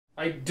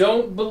I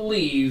don't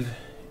believe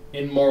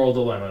in moral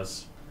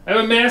dilemmas. I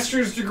have a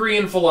master's degree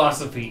in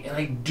philosophy, and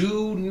I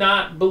do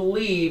not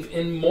believe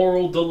in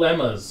moral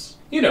dilemmas.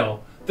 You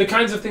know, the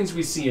kinds of things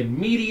we see in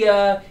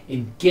media,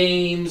 in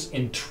games,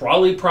 in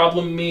trolley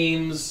problem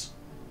memes.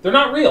 They're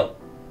not real.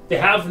 They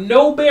have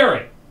no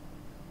bearing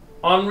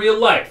on real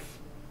life.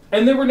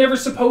 And they were never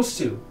supposed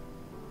to.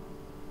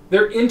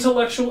 They're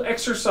intellectual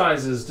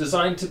exercises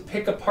designed to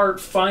pick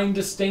apart fine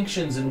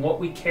distinctions in what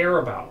we care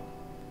about.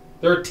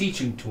 They're a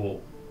teaching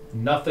tool,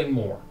 nothing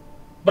more.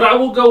 But I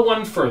will go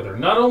one further.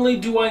 Not only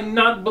do I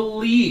not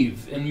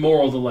believe in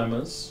moral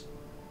dilemmas,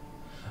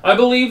 I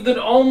believe that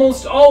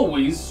almost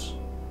always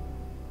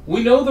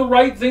we know the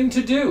right thing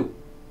to do.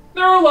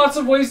 There are lots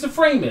of ways to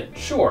frame it,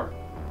 sure.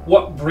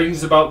 What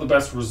brings about the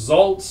best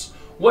results?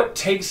 What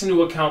takes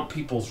into account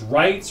people's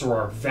rights or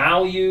our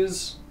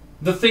values?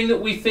 The thing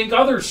that we think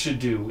others should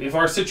do if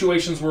our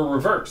situations were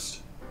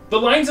reversed. The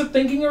lines of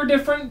thinking are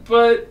different,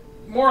 but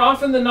more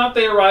often than not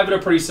they arrive at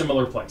a pretty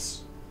similar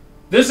place.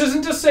 This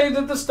isn't to say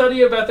that the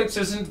study of ethics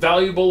isn't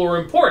valuable or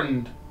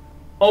important,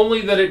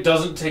 only that it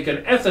doesn't take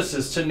an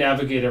ethicist to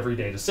navigate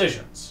everyday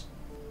decisions.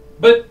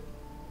 But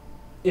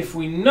if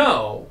we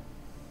know,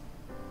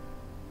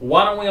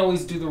 why don't we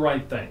always do the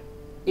right thing?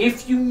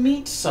 If you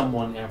meet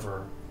someone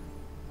ever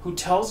who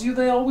tells you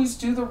they always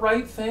do the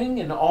right thing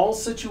in all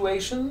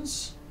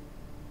situations,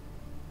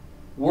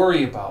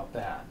 worry about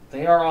that.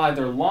 They are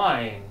either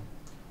lying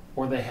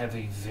or they have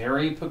a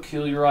very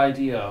peculiar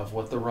idea of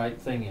what the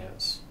right thing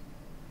is.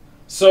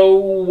 So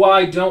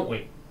why don't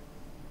we?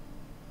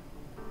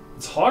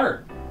 It's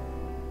hard.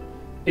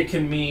 It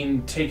can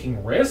mean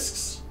taking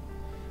risks.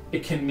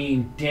 It can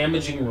mean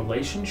damaging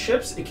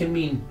relationships. It can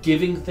mean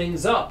giving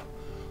things up,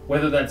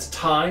 whether that's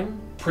time,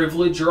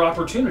 privilege, or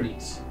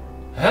opportunities.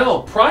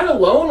 Hell, pride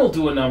alone will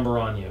do a number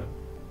on you.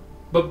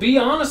 But be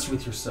honest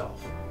with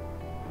yourself.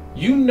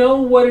 You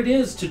know what it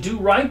is to do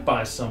right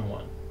by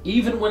someone,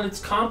 even when it's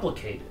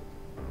complicated.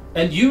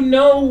 And you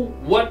know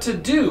what to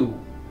do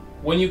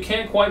when you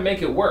can't quite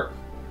make it work.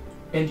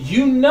 And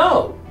you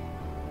know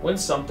when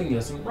something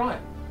isn't right.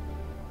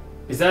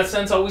 Is that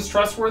sense always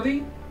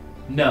trustworthy?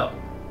 No.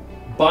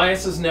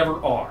 Biases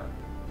never are.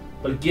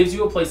 But it gives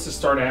you a place to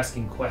start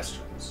asking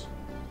questions.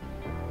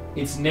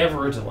 It's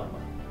never a dilemma.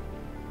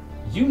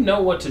 You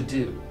know what to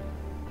do.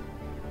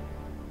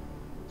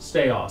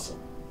 Stay awesome.